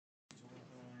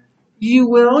You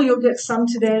will. You'll get some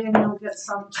today and you'll get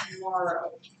some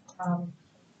tomorrow.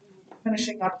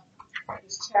 Finishing up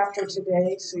this chapter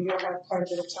today, so you'll have quite a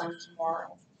bit of time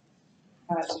tomorrow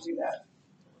to do that.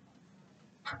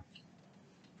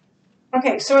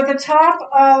 Okay, so at the top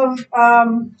of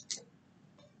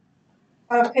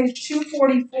page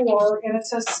 244, and it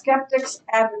says skeptics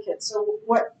advocate. So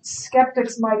what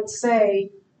skeptics might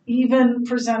say, even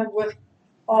presented with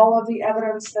all of the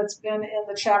evidence that's been in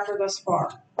the chapter thus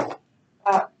far.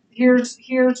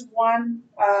 Here's one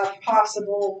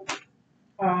possible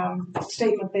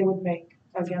statement they would make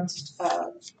against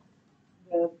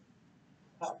the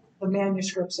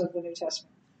manuscripts of the New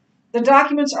Testament. The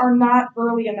documents are not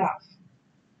early enough.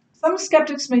 Some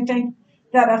skeptics may think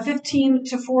that a 15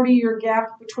 to 40 year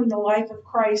gap between the life of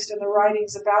Christ and the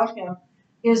writings about him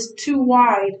is too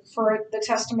wide for the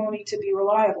testimony to be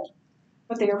reliable,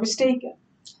 but they are mistaken.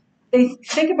 They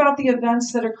think about the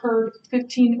events that occurred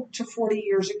 15 to 40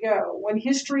 years ago. When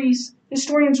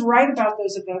historians write about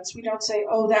those events, we don't say,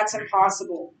 oh, that's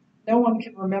impossible. No one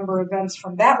can remember events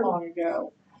from that long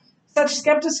ago. Such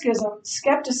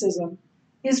skepticism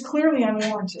is clearly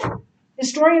unwarranted.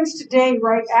 Historians today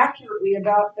write accurately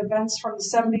about events from the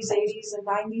 70s, 80s, and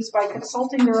 90s by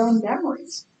consulting their own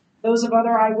memories, those of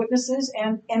other eyewitnesses,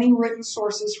 and any written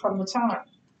sources from the time.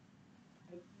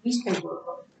 Newspaper,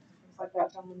 things like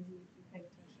that. Don't really be paying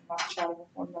attention, not chatting with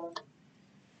one another.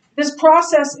 This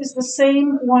process is the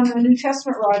same one the New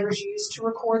Testament writers used to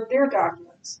record their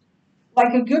documents.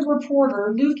 Like a good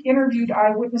reporter, Luke interviewed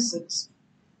eyewitnesses.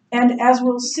 And as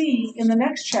we'll see in the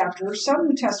next chapter, some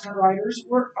New Testament writers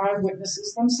were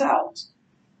eyewitnesses themselves.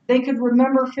 They could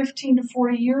remember 15 to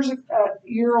 40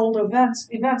 year old events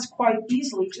quite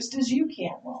easily, just as you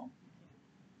can. Well,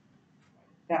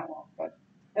 that won't, but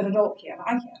an adult can.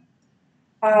 I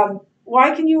can.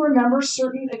 Why can you remember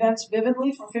certain events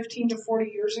vividly from 15 to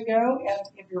 40 years ago? And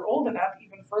if you're old enough,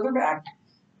 even further back,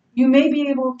 you may be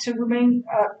able to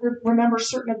remember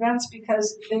certain events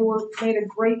because they made a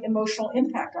great emotional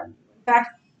impact on you. In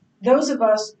fact, those of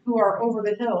us who are over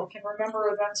the hill can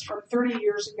remember events from 30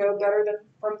 years ago better than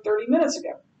from 30 minutes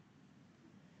ago.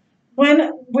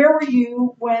 Where were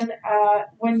you where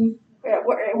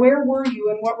were you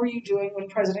and what were you doing when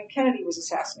President Kennedy was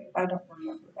assassinated? I don't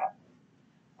remember that.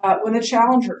 When the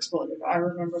Challenger exploded, I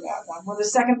remember that one. When the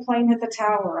second plane hit the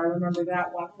tower, I remember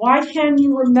that one. Why can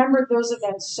you remember those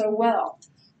events so well?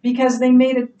 Because they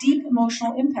made a deep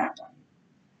emotional impact on you.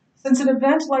 Since an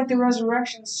event like the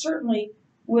resurrection certainly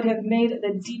would have made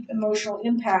a deep emotional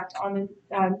impact on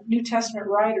the New Testament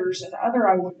writers and other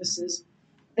eyewitnesses,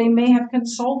 they may have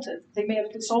consulted.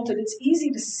 It's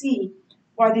easy to see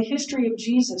why the history of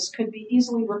Jesus could be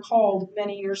easily recalled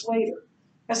many years later,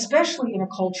 especially in a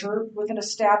culture with an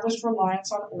established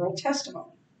reliance on oral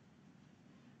testimony.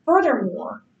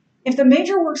 Furthermore, if the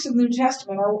major works of the New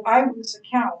Testament are eyewitness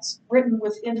accounts written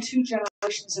within 2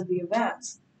 generations of the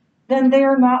events, then they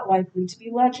are not likely to be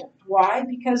legend. Why?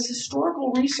 Because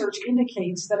historical research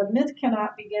indicates that a myth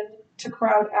cannot begin to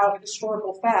crowd out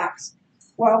historical facts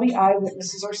while the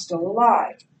eyewitnesses are still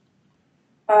alive.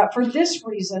 For this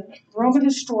reason, Roman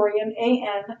historian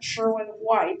A.N.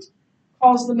 Sherwin-White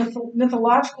calls the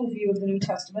mythological view of the New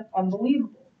Testament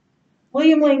unbelievable.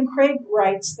 William Lane Craig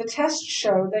writes, the tests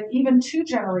show that even 2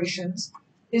 generations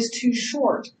is too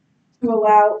short to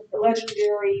allow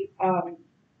legendary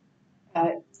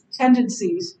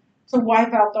tendencies to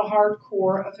wipe out the hard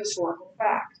core of historical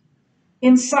fact.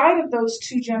 Inside of those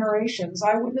 2 generations,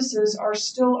 eyewitnesses are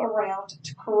still around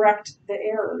to correct the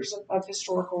errors of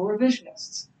historical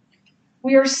revisionists.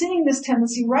 We are seeing this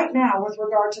tendency right now with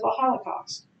regard to the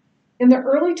Holocaust. In the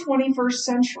early 21st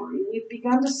century, we've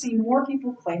begun to see more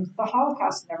people claim that the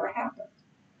Holocaust never happened.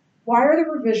 Why are the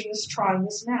revisionists trying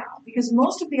this now? Because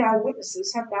most of the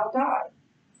eyewitnesses have now died.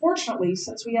 Fortunately,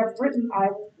 since we have written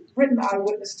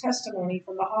eyewitness testimony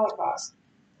from the Holocaust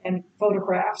and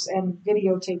photographs and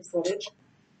videotape footage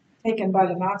taken by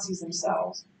the Nazis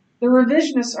themselves, the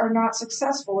revisionists are not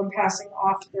successful in passing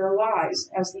off their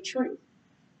lies as the truth.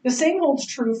 The same holds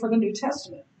true for the New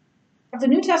Testament. If the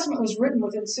New Testament was written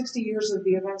within 60 years of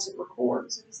the events it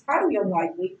records, it is highly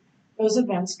unlikely those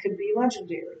events could be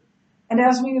legendary. And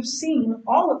as we have seen,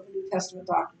 all of the New Testament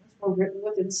documents were written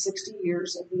within 60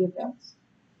 years of the events,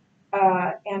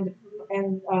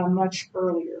 and much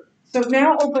earlier. So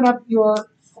now open up your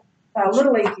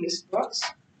Little Atheist books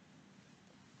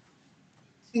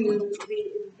to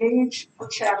the Engage for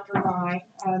Chapter 9,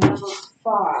 number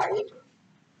 5,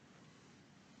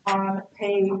 on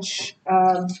page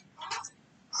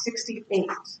 68.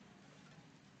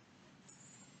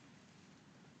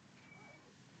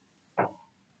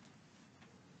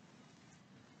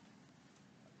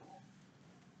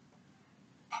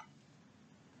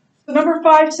 So number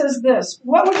 5 says this.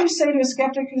 What would you say to a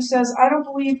skeptic who says, I don't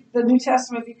believe the New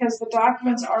Testament because the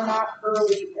documents are not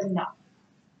early enough?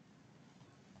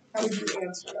 How would you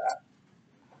answer that?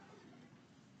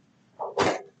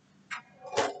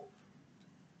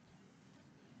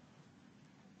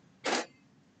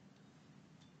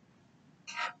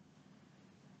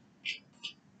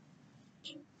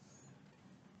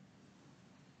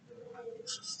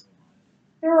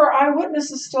 There were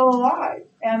eyewitnesses still alive,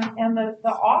 and the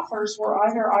authors were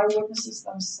either eyewitnesses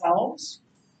themselves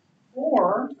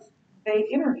or they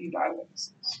interviewed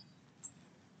eyewitnesses.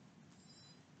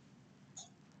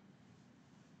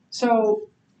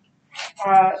 So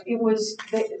it was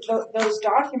those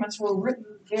documents were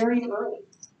written very early.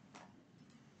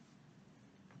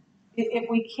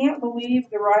 If we can't believe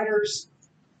the writers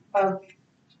of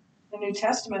the New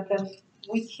Testament, then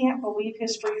we can't believe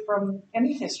history from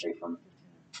any history from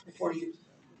 40 years ago.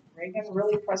 Reagan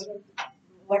really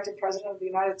elected president of the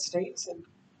United States in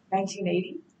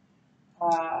 1980.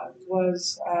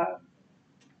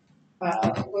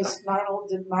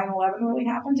 Did 9/11 really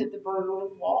happen? Did the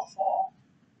Berlin Wall fall?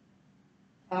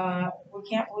 We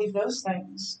can't believe those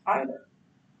things either.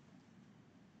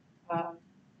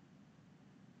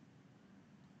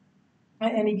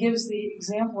 And he gives the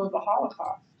example of the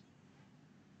Holocaust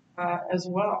as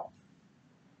well.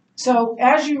 So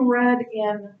as you read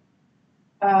in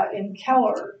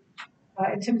Keller,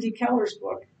 in Timothy Keller's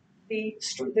book, the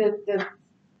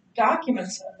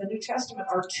documents of the New Testament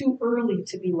are too early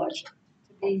to be legend,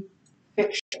 to be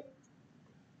fiction,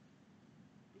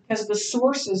 because the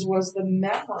sources was the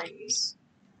memories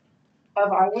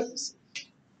of eyewitnesses.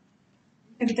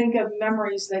 You can think of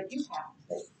memories that you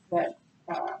have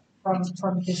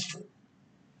from history,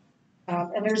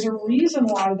 and there's a reason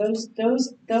why those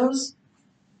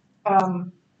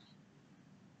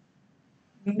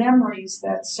memories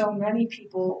that so many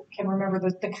people can remember,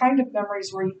 the kind of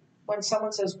memories where when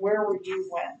someone says, "Where were you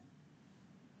when?"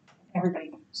 Everybody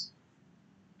knows.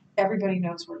 Everybody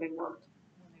knows where they were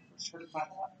when they first heard about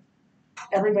 9/11.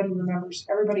 Everybody remembers.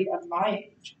 Everybody of my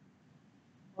age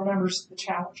remembers the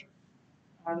Challenger.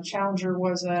 The Challenger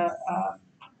was a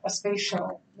space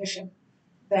shuttle mission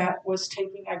that was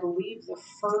taking, I believe, the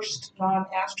first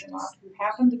non-astronaut who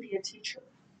happened to be a teacher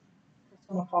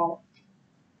from Apollo,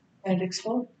 and it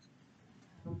exploded.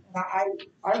 And I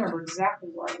remember exactly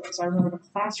where I was. I remember the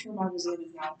classroom I was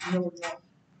in Miller Road.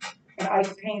 And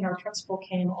Ike Payne, our principal,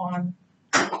 came on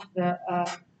the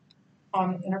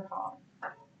intercom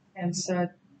and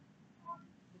said,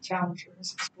 the Challenger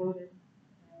has exploded.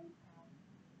 And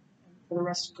for the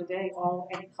rest of the day, all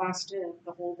any class did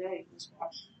the whole day was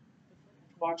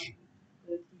watch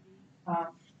the TV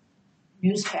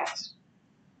newscast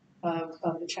of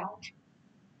the Challenger.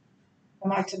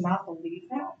 Am I to not believe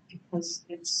that because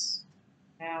it's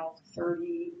now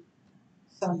 30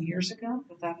 some years ago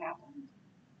that happened?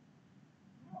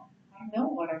 No, I know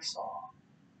what I saw.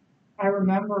 I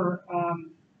remember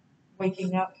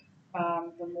waking up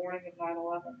the morning of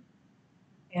 9/11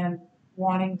 and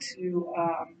wanting to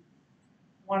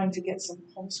get some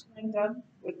homeschooling done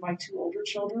with my 2 older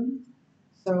children.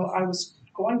 So I was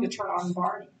going to turn on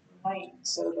Barney Lane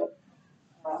so that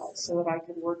I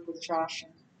could work with Josh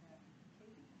and Katie.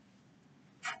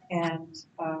 And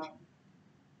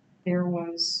there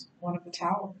was one of the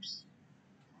towers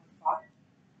on fire.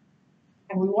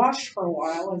 And we watched for a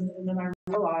while, and then I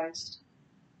realized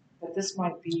that this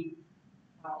might be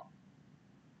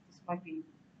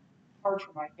hard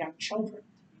for my young children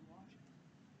to be watching.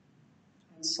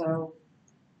 And so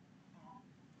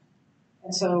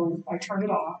I turned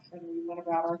it off, and we went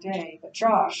about our day. But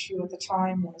Josh, who at the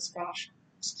time was, it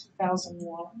was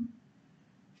 2001,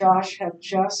 Josh had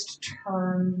just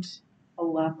turned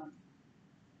 11.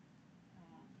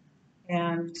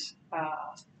 And he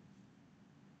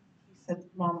said,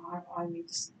 "Mom, I need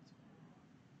to see this."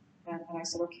 And I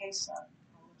said, "Okay, son,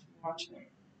 I'll let you watch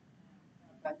it.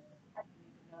 But I need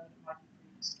to know that it might be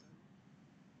pretty disturbing."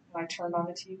 And I turned on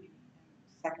the TV, and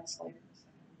seconds later,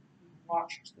 we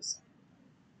watched the second.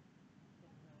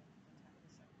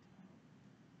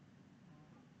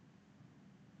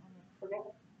 Forget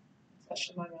it. It's etched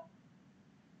in my memory.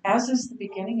 As is the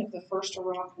beginning of the first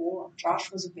Iraq War. Josh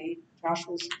was a baby.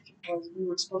 We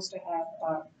were supposed to have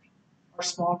our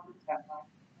small group that night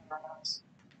at our house.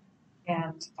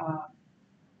 And I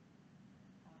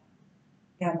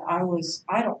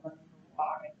don't remember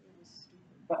why, it was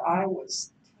stupid, but I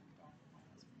was ticked off my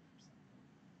husband.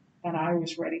 And I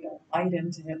was ready to light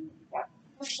into him.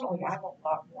 Personally, I'm a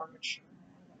lot more mature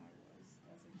than I was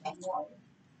as a young wife.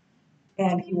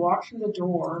 And he walked through the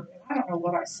door, and I don't know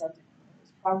what I said to him. It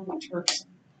was probably terse.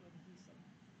 And he said,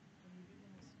 "When you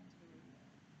begin listening to the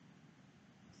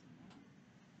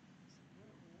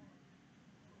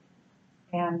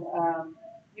And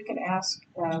you can ask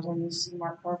when you see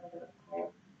Mark Carpenter,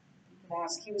 you can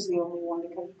ask. He was the only one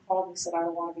because he called and said, "I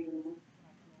don't want to be alone. Can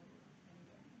I come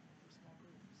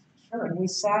over?" Sure. And we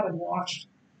sat and watched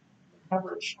the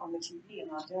coverage on the TV in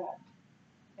our deck.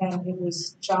 And it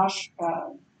was Josh.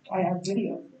 I have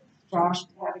video of Josh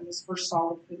having his first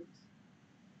solid foods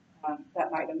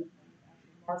that night, and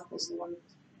Mark was the one.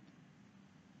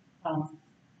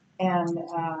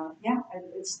 Yeah,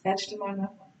 it's etched in my memory.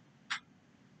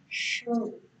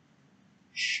 Surely,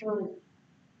 surely,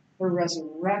 the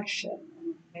resurrection of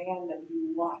the man that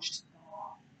you watched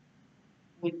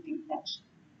would be etched.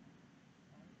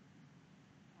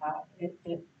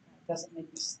 It doesn't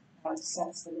make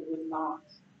sense that it would not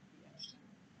be etched.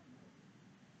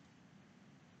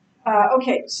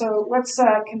 Okay, so let's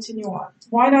continue on.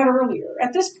 Why not earlier?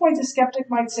 At this point, the skeptic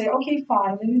might say, okay,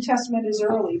 fine, the New Testament is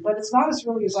early, but it's not as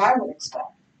early as I would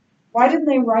expect. Why didn't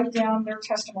they write down their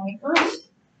testimony early?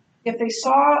 If they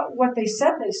saw what they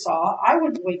said they saw, I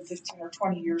would wait 15 or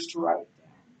 20 years to write it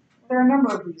down. There are a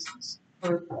number of reasons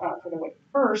for the wait.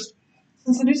 First,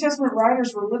 since the New Testament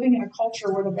writers were living in a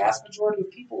culture where the vast majority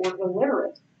of people were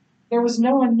illiterate, there was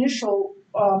no initial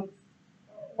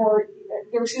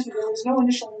there was no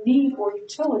initial need or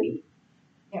utility,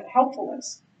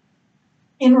 helpfulness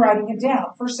in writing it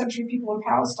down. First century people in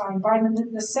Palestine, by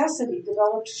necessity,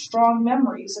 developed strong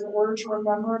memories in order to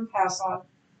remember and pass on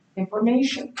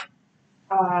information.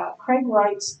 Craig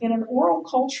writes, in an oral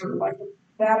culture like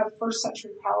that of first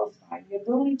century Palestine, the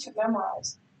ability to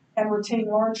memorize and retain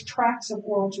large tracts of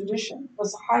oral tradition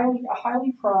was a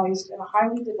highly prized and a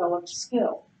highly developed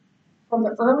skill. From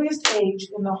the earliest age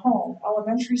in the home,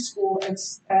 elementary school, and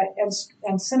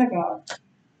synagogue,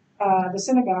 the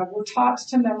synagogue were taught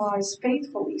to memorize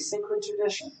faithfully sacred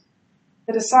tradition.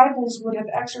 The disciples would have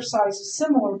exercised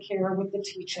similar care with the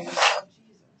teachings of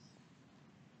Jesus.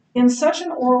 In such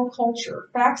an oral culture,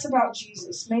 facts about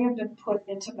Jesus may have been put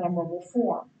into memorable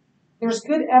form. There's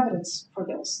good evidence for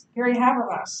this. Gary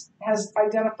Habermas has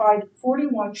identified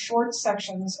 41 short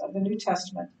sections of the New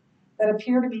Testament that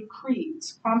appear to be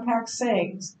creeds, compact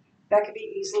sayings that can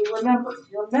be easily remembered.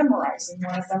 You're memorizing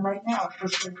one of them right now, 1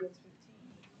 Corinthians 15.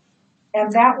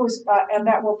 And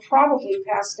that were probably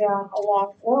passed down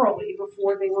along orally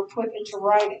before they were put into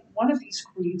writing. One of these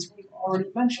creeds we've already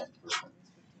mentioned, 1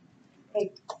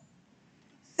 Corinthians 15:8.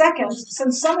 Second,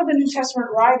 since some of the New Testament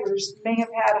writers may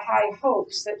have had high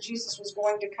hopes that Jesus was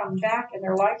going to come back in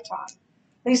their lifetime,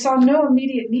 they saw no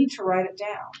immediate need to write it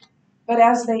down. But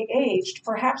as they aged,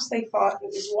 perhaps they thought it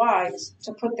was wise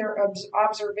to put their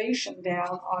observation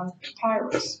down on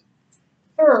papyrus.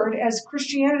 Third, as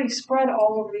Christianity spread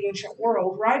all over the ancient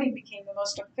world, writing became the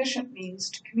most efficient means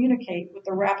to communicate with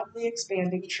the rapidly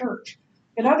expanding church.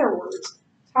 In other words,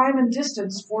 time and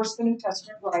distance forced the New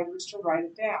Testament writers to write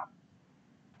it down.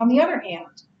 On the other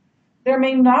hand, there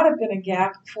may not have been a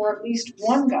gap for at least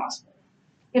one gospel.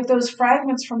 If those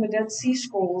fragments from the Dead Sea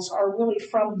Scrolls are really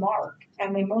from Mark,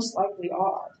 and they most likely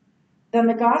are, then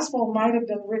the gospel might have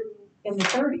been written in the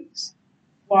 30s.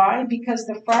 Why? Because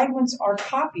the fragments are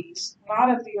copies, not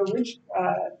of the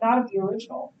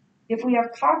original. If we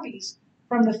have copies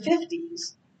from the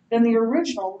 50s, then the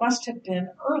original must have been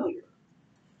earlier.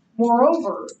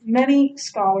 Moreover, many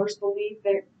scholars believe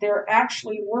that there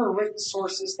actually were written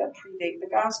sources that predate the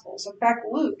Gospels. In fact,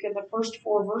 Luke, in the first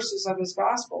 4 verses of his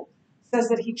Gospel, says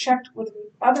that he checked with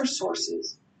other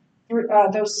sources,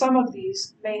 though some of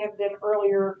these may have been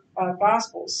earlier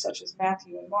Gospels, such as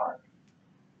Matthew and Mark.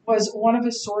 Was one of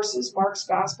his sources Mark's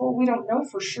Gospel? We don't know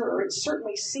for sure. It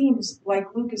certainly seems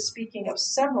like Luke is speaking of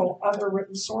several other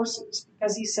written sources,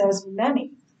 because he says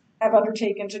many have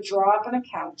undertaken to draw up an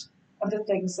account of the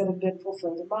things that have been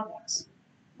fulfilled among us.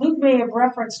 Luke may have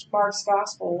referenced Mark's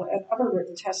Gospel and other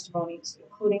written testimonies,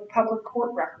 including public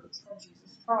court records from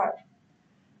Jesus' trial.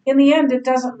 In the end, it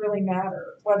doesn't really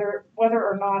matter whether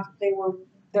or not there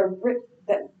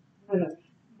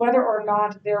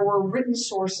were written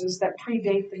sources that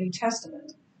predate the New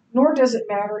Testament, nor does it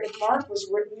matter if Mark was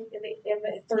written in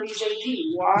the 30s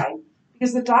AD. Why?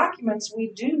 Because the documents we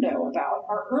do know about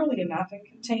are early enough and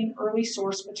contain early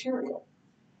source material.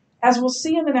 As we'll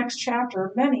see in the next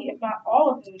chapter, many, if not all,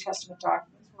 of the New Testament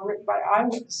documents were written by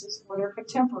eyewitnesses or their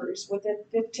contemporaries within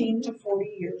 15 to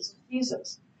 40 years of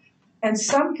Jesus. And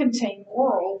some contain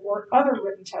oral or other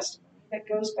written testimony that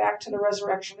goes back to the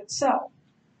resurrection itself.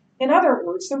 In other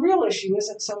words, the real issue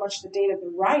isn't so much the date of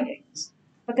the writings,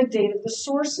 but the date of the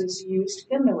sources used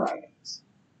in the writings.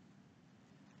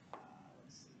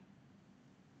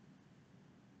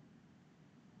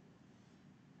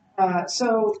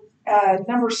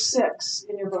 Number 6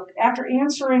 in your book. After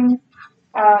answering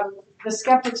the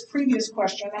skeptic's previous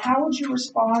question, how would you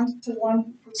respond to one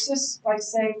who persists by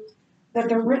saying that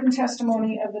the written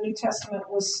testimony of the New Testament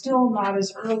was still not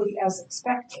as early as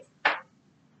expected?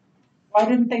 Why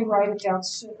didn't they write it down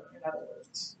sooner, in other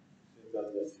words?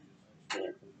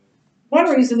 One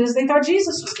reason is they thought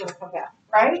Jesus was going to come back,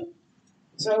 right?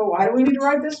 So why do we need to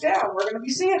write this down? We're going to be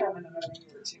seeing him in another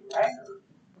year or two, right? Or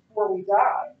before we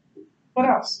die. What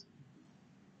else?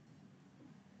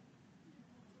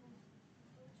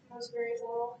 It was very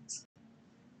oral.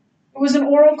 It was an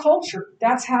oral culture.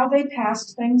 That's how they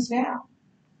passed things down.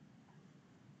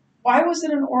 Why was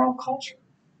it an oral culture?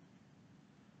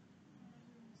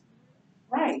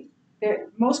 Right.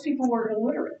 Most people were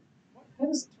illiterate. What good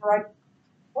is it to write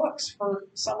books for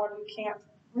someone who can't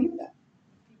read them?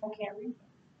 People can't read them.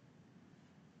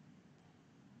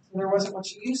 So there wasn't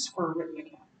much use for a written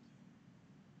account.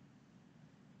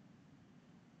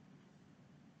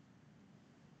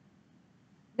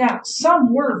 Now,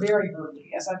 some were very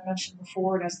early, as I've mentioned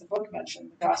before, and as the book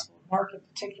mentioned, the Gospel of Mark in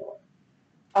particular.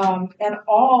 And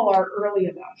all are early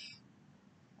enough.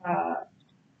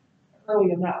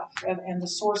 And the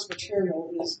source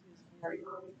material is very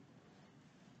early.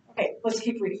 Okay, let's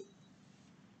keep reading.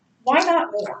 Why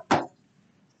not more?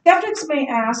 Skeptics may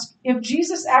ask, if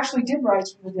Jesus actually did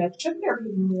rise from the dead, shouldn't there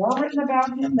be more written about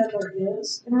him than there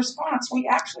is? In response, we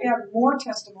actually have more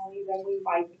testimony than we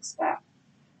might expect,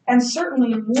 and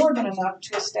certainly more than enough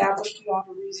to establish beyond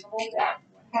a reasonable doubt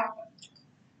what happened.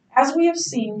 As we have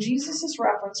seen, Jesus is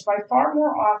referenced by far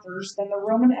more authors than the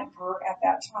Roman emperor at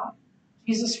that time.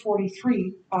 Jesus'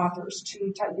 43 authors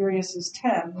to Tiberius's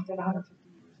 10 within 150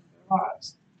 years of their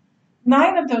lives.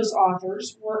 9 of those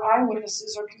authors were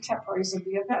eyewitnesses or contemporaries of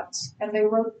the events, and they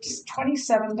wrote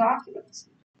 27 documents,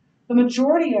 the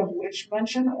majority of which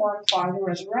mention or imply the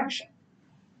resurrection.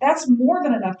 That's more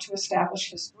than enough to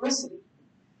establish historicity.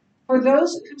 For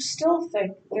those who still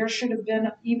think there should have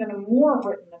been even more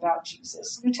written about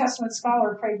Jesus, New Testament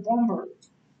scholar Craig Blomberg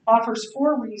offers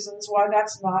 4 reasons why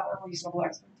that's not a reasonable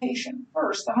expectation.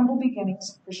 First, the humble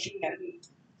beginnings of Christianity.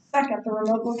 Second, the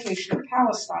remote location of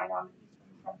Palestine on the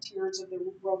eastern frontiers of the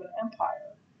Roman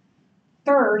Empire.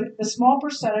 Third, the small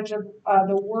percentage of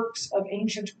the works of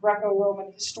ancient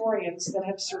Greco-Roman historians that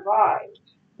have survived.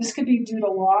 This could be due to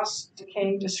loss,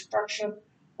 decay, destruction,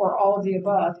 or all of the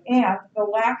above, and the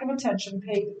lack of attention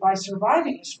paid by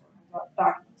surviving historical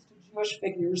documents to Jewish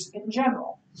figures in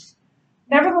general.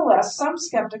 Nevertheless, some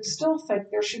skeptics still think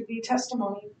there should be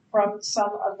testimony from some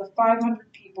of the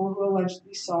 500 people who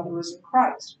allegedly saw the risen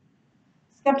Christ.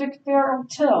 Skeptic Farrell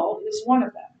Till is one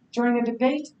of them. During a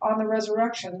debate on the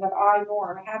resurrection that I,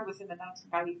 Norm, had with him in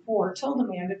 1994, Till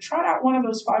demanded, trot out one of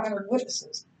those 500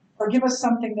 witnesses, or give us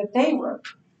something that they wrote,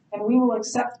 and we will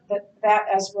accept that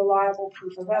as reliable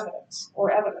proof of evidence.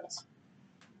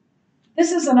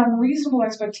 This is an unreasonable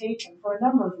expectation for a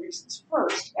number of reasons.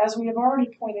 First, as we have already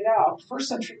pointed out, first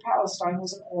century Palestine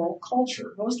was an oral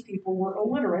culture. Most people were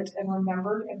illiterate and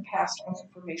remembered and passed on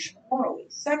information orally.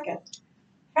 Second,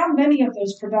 how many of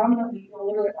those predominantly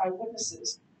illiterate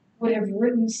eyewitnesses would have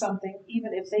written something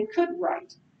even if they could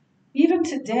write? Even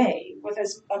today, with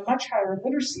a much higher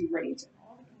literacy rate and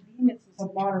all the conveniences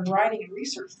of modern writing and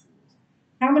research tools,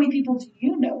 how many people do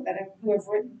you know who have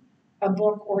written a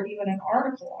book or even an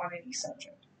article on any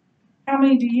subject? How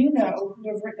many do you know who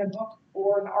have written a book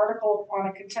or an article on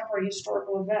a contemporary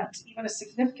historical event, even a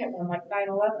significant one like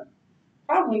 9/11?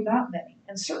 Probably not many,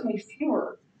 and certainly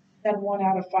fewer than 1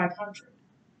 out of 500.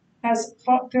 Has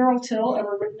Farrell Till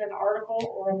ever written an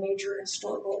article or a major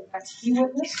historical event he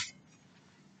witnessed?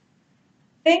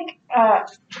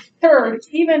 Third,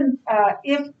 even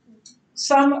if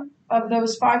some of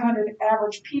those 500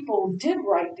 average people did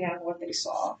write down what they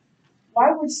saw,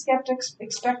 why would skeptics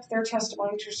expect their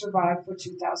testimony to survive for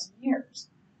 2,000 years?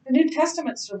 The New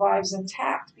Testament survives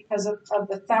intact because of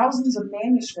the thousands of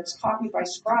manuscripts copied by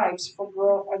scribes for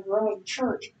a growing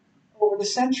church over the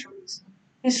centuries.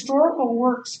 Historical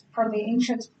works from the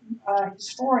ancient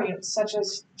historians such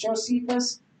as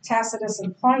Josephus, Tacitus,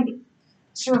 and Pliny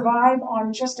survive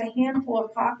on just a handful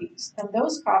of copies, and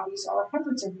those copies are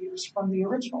hundreds of years from the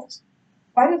originals.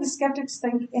 Why do the skeptics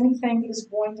think anything is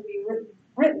going to be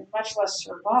written, much less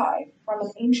survive, from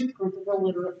an ancient group of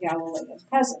illiterate Galilean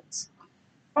peasants?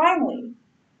 Finally,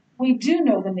 we do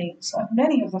know the names of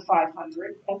many of the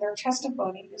 500, and their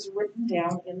testimony is written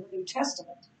down in the New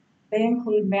Testament. They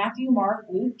include Matthew, Mark,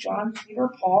 Luke, John, Peter,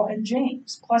 Paul, and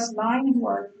James, plus 9 who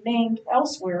are named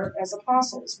elsewhere as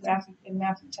apostles in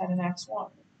Matthew 10 and Acts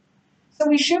 1. So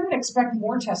we shouldn't expect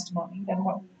more testimony than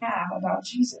what we have about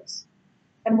Jesus.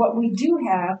 And what we do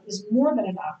have is more than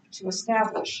enough to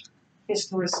establish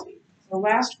historicity. The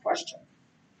last question.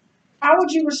 How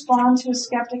would you respond to a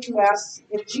skeptic who asks,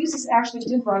 if Jesus actually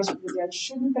did rise from the dead,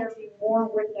 shouldn't there be more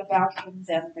written about him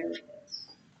than there is?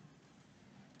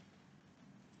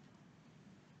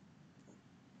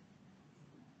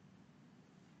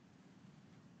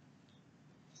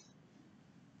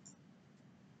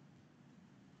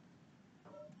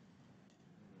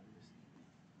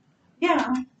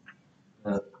 Yeah,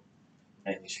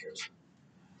 Manuscripts.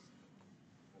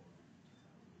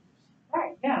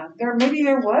 right, yeah. Maybe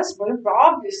there was, but there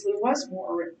obviously was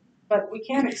more written, but we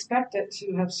can't expect it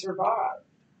to have survived.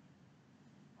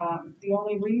 The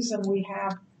only reason we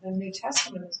have the New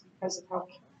Testament is because of how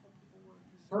careful people were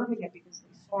preserving it, because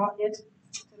they saw it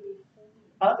to be wholly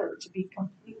other, to be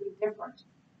completely different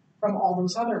from all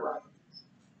those other writings.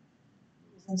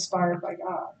 It was inspired by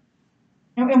God.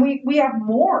 And we have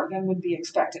more than would be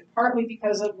expected, partly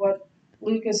because of what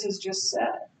Lucas has just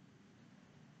said,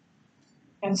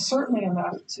 and certainly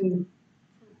enough to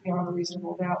prove beyond a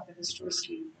reasonable doubt the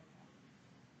historicity.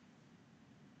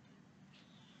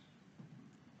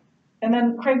 And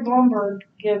then Craig Blomberg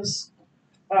gives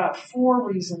 4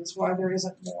 reasons why there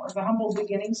isn't more. The humble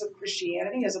beginnings of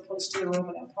Christianity as opposed to the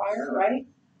Roman Empire, right?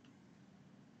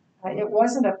 It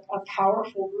wasn't a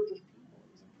powerful group of people.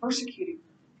 It was a persecuted group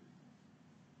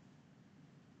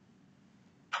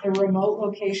of people. The remote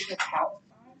location of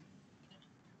Palestine.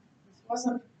 This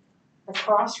wasn't the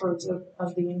crossroads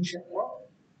of the ancient world.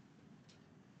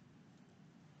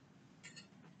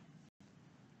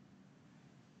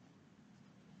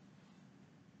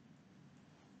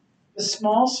 The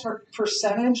small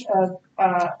percentage of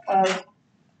the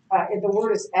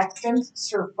word is extant,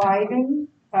 surviving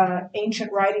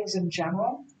ancient writings in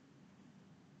general.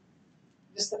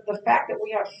 Just the fact that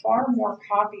we have far more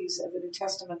copies of the New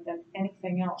Testament than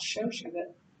anything else shows you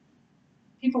that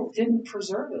people didn't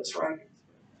preserve those writings.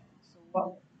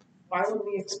 So why would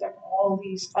we expect all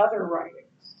these other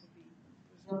writings to be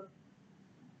preserved?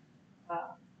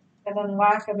 And then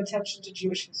lack of attention to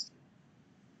Jewish history.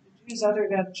 The Jews, other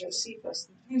than Josephus,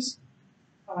 the Jews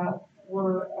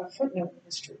were a footnote in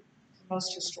history to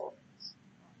most historians,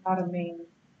 not a main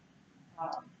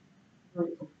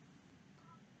group.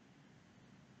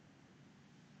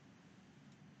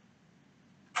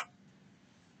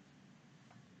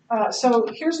 So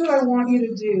here's what I want you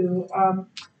to do.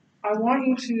 I want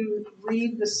you to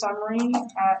read the summary and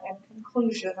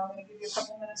conclusion. I'm going to give you a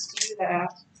couple minutes to do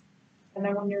that. And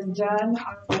then when you're done,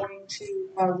 I'm going to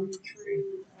read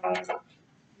through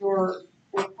your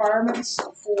requirements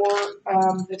for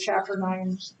the Chapter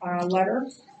 9 letter.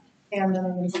 And then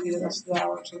I'm going to give you the rest of the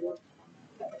hour to work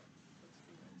on that.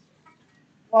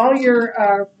 While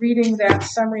you're reading that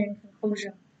summary and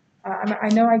conclusion, I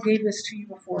know I gave this to you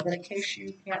before, but in case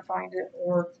you can't find it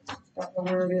or don't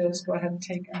know where it is, go ahead and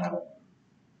take another one.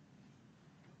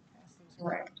 Pass those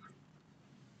around.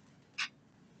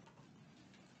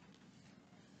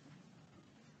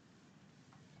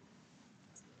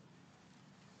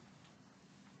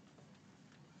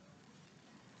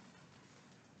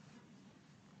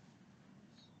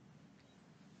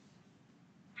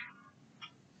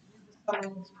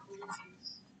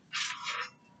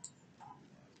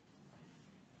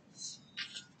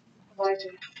 Elijah,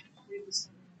 read the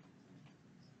summary.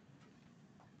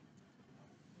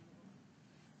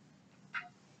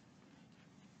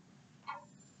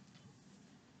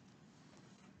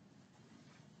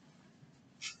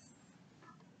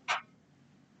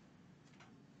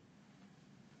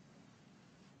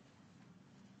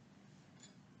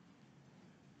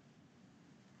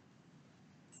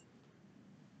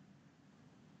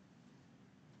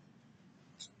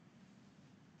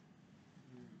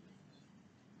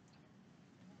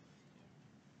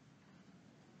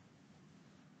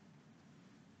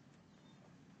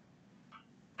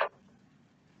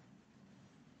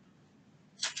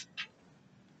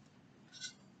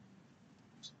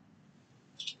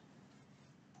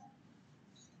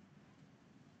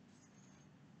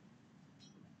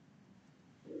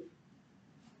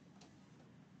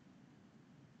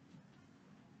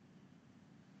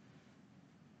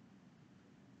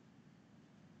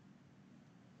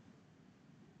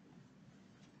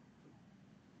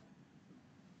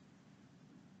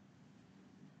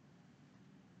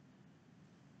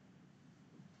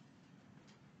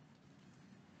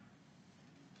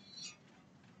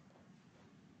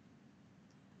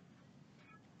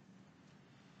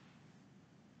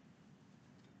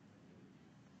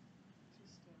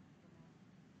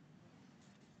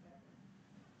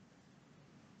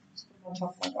 Just put it on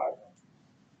top of my Bible.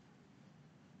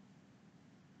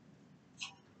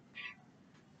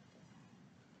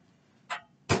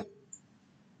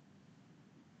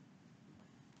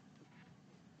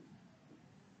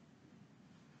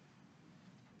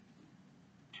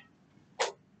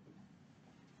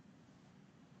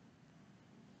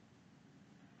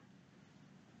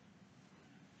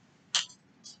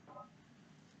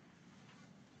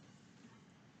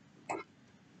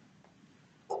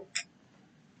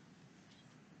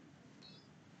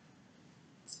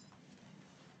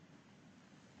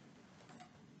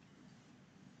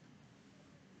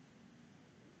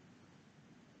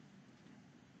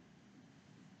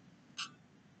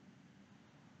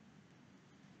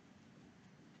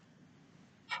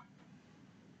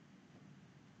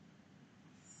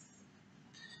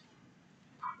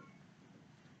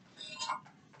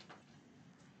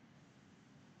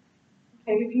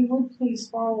 Okay, if you would please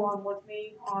follow along with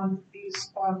me on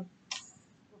these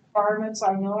requirements.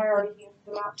 I know I already handed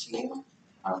them out to you.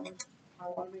 I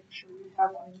want to make sure you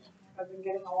have one. I've been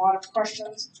getting a lot of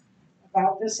questions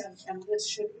about this, and this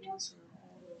should answer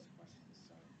all of those questions.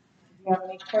 So if you have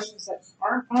any questions that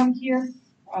aren't on here,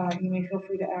 you may feel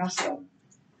free to ask them.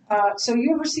 So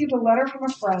you have received a letter from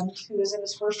a friend who is in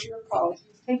his first year of college.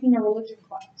 He's taking a religion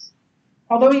class.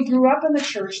 Although he grew up in the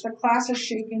church, the class has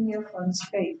shaken your friend's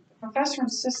faith. The professor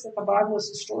insists that the Bible is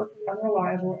historically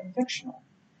unreliable and fictional.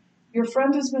 Your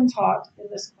friend has been taught in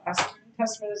this class that the New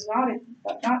Testament is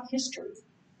not history,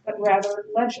 but rather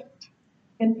legend.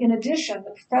 In addition,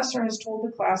 the professor has told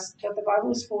the class that the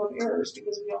Bible is full of errors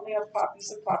because we only have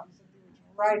copies of the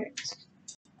original writings.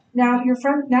 Now your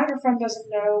friend doesn't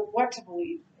know what to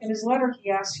believe. In his letter, he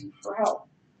asks you for help.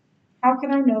 How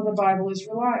can I know the Bible is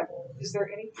reliable? Is there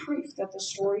any proof that the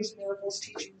stories, miracles,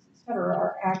 teachings, etc.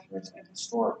 are accurate and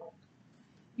historical?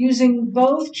 Using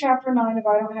both chapter 9 of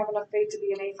I Don't Have Enough Faith to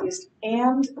Be an Atheist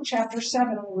and chapter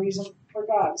 7 of The Reason for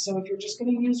God. So if you're just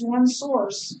going to use one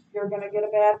source, you're going to get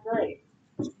a bad grade.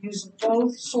 Use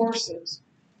both sources.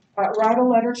 Write a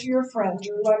letter to your friend.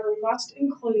 Your letter must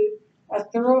include a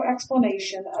thorough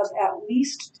explanation of at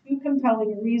least 2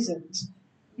 compelling reasons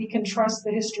we can trust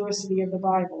the historicity of the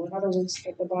Bible. In other words,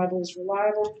 that the Bible is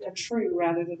reliable and true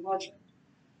rather than legend.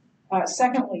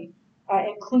 Secondly,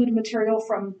 include material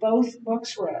from both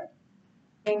books read.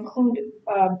 Include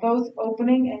both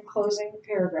opening and closing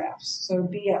paragraphs. So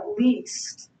be at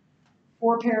least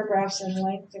 4 paragraphs in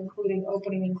length, including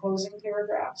opening and closing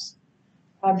paragraphs.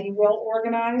 Be well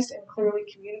organized and clearly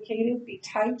communicated. Be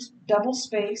typed,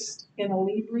 double-spaced in a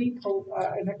Libri,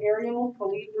 in an Arial,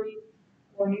 Calibri,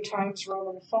 or New Times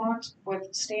Roman font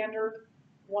with standard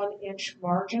 1-inch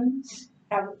margin.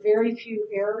 Have very few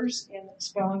errors in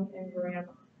spelling and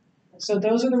grammar. So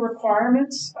those are the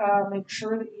requirements. Make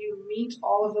sure that you meet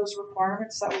all of those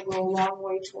requirements. That will go a long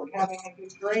way toward having a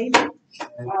good grade.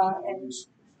 And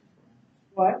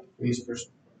what?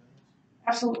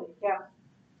 Absolutely, yeah.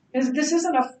 This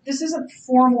isn't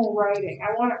formal writing.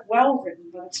 I want it well written,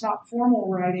 but it's not formal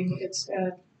writing. It's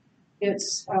a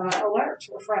letter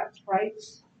to a friend, right?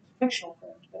 Fictional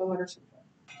friend, but a letter to a friend.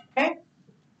 Okay?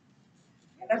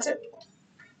 And that's it.